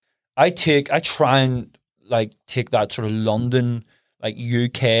I try and like take that sort of London, like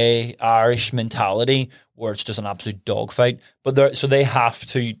UK Irish mentality where it's just an absolute dogfight. But so they have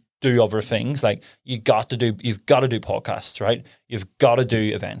to do other things. Like you've got to do podcasts, right? You've got to do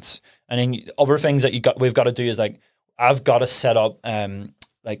events, and then other things that we've got to do is like I've got to set up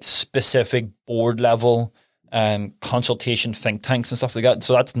like specific board level consultation think tanks and stuff like that.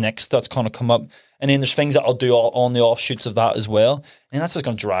 So that's next. That's kind of come up, and then there's things that I'll do on the offshoots of that as well, and that's just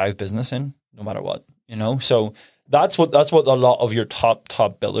going to drive business in no matter what, you know. So that's what a lot of your top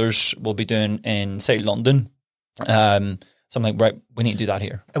billers will be doing in, say, London. So I'm like, right, we need to do that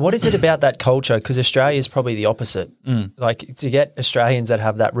here. And what is it about that culture? Because Australia is probably the opposite. Like to get Australians that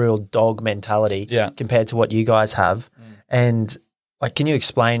have that real dog mentality compared to what you guys have. And like, can you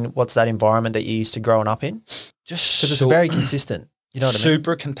explain what's that environment that you used to growing up in? Just because it's very consistent. You know what I mean?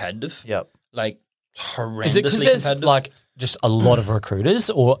 Super competitive. Yep. Like horrendously is it because there's like just a lot of recruiters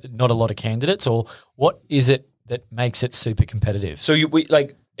or not a lot of candidates, or what is it that makes it super competitive? So we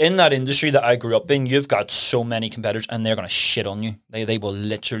like in that industry that I grew up in, you've got so many competitors and they're going to shit on you. They will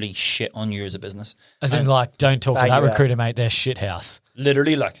literally shit on you as a business. As in like, don't talk to that recruiter, mate, they're shit house.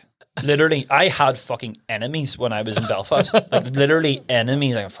 Literally, I had fucking enemies when I was in Belfast. Like literally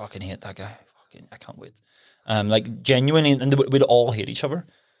enemies. I fucking hate that guy. I can't wait. Like genuinely, and we'd all hate each other.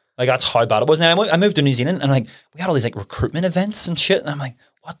 Like that's how bad it was. Now I moved to New Zealand and like we had all these like recruitment events and shit. And I'm like,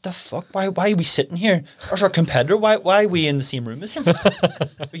 what the fuck? Why are we sitting here? Where's our competitor? Why are we in the same room as him?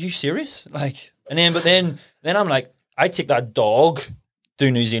 Are you serious? Like, but then I'm like, I take that dog to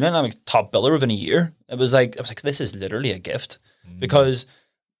New Zealand. I'm a top biller within a year. I was like, this is literally a gift because,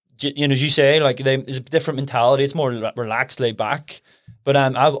 you know, as you say, like there's a different mentality. It's more relaxed, laid back. But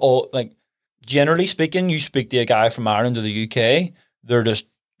I've all like, generally speaking, you speak to a guy from Ireland or the UK, they're just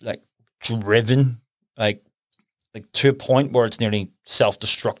like driven, like to a point where it's nearly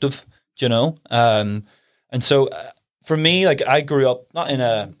self-destructive, you know? And so for me, like I grew up not in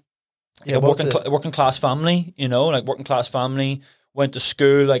a working class family, you know, like working class family, went to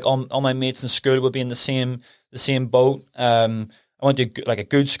school, like all my mates in school would be in the same boat. I went to like a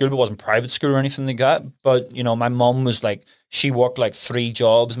good school, but it wasn't private school or anything like that. But, you know, my mum was like, she worked like 3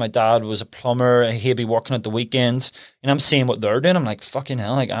 jobs. My dad was a plumber. He'd be working at the weekends. And I'm seeing what they're doing. I'm like, fucking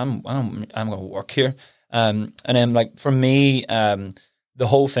hell, like I'm going to work here. And then like for me, the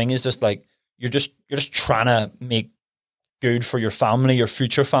whole thing is just like, you're just trying to make good for your family, your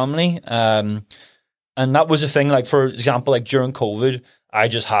future family. And that was a thing, like for example, like during COVID, I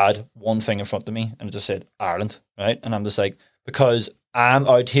just had one thing in front of me and it just said Ireland, right? And I'm just like, because I'm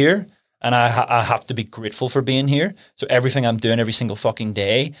out here and I have to be grateful for being here. So everything I'm doing every single fucking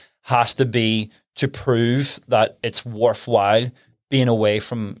day has to be to prove that it's worthwhile being away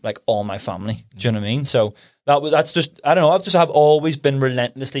from like all my family. Do you know what I mean? So that's just, I don't know, I've always been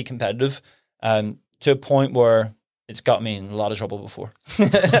relentlessly competitive to a point where it's got me in a lot of trouble before.